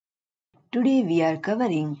Today we are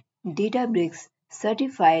covering Databricks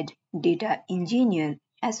Certified Data Engineer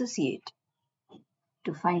Associate.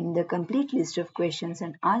 To find the complete list of questions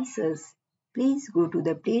and answers, please go to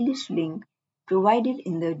the playlist link provided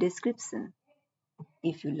in the description.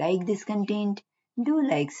 If you like this content, do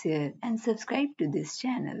like, share and subscribe to this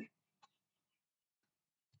channel.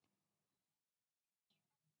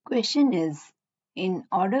 Question is, in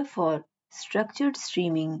order for structured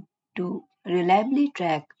streaming to reliably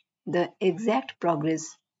track the exact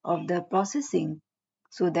progress of the processing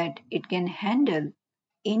so that it can handle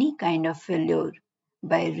any kind of failure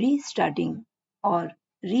by restarting or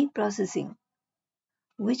reprocessing,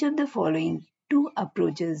 which of the following two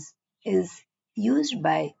approaches is used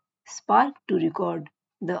by Spark to record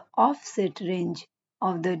the offset range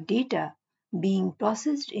of the data being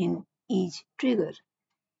processed in each trigger?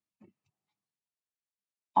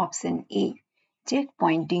 Option A.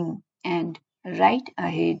 Checkpointing and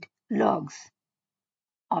write-ahead logs.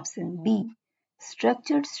 Option B.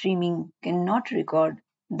 Structured streaming cannot record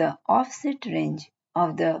the offset range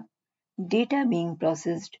of the data being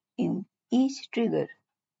processed in each trigger.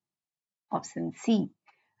 Option C.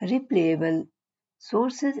 Replayable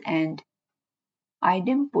sources and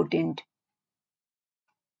idempotent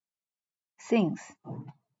sinks.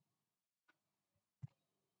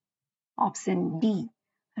 Option D.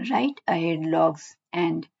 Write-ahead logs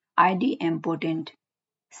and idempotent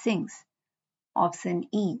sinks. Option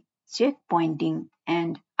E. Checkpointing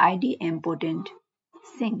and idempotent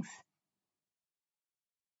sinks.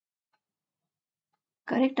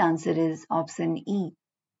 Correct answer is option E.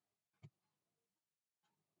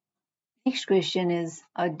 Next question is,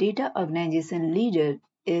 a data organization leader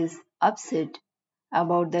is upset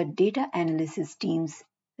about the data analysis team's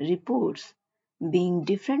reports being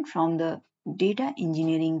different from the data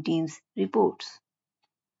engineering team's reports.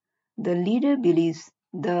 The leader believes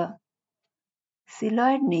the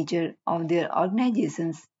siloed nature of their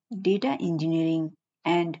organization's data engineering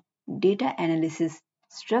and data analysis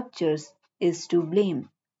structures is to blame.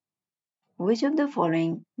 Which of the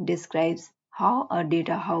following describes how a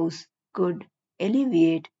data house could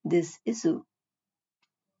alleviate this issue?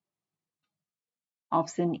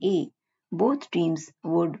 Option A. Both teams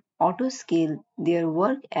would auto-scale their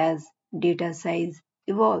work as data size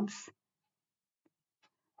evolves.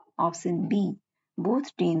 Option B.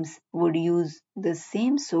 Both teams would use the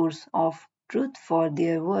same source of truth for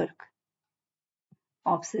their work.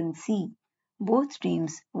 Option C. Both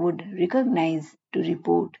teams would recognize to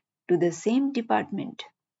report to the same department.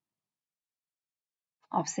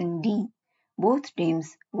 Option D. Both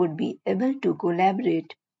teams would be able to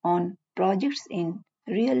collaborate on projects in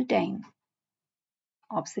real time.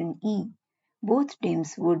 Option E. Both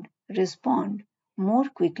teams would respond more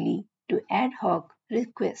quickly to ad hoc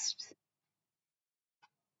requests.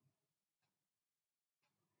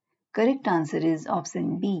 Correct answer is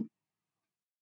option B.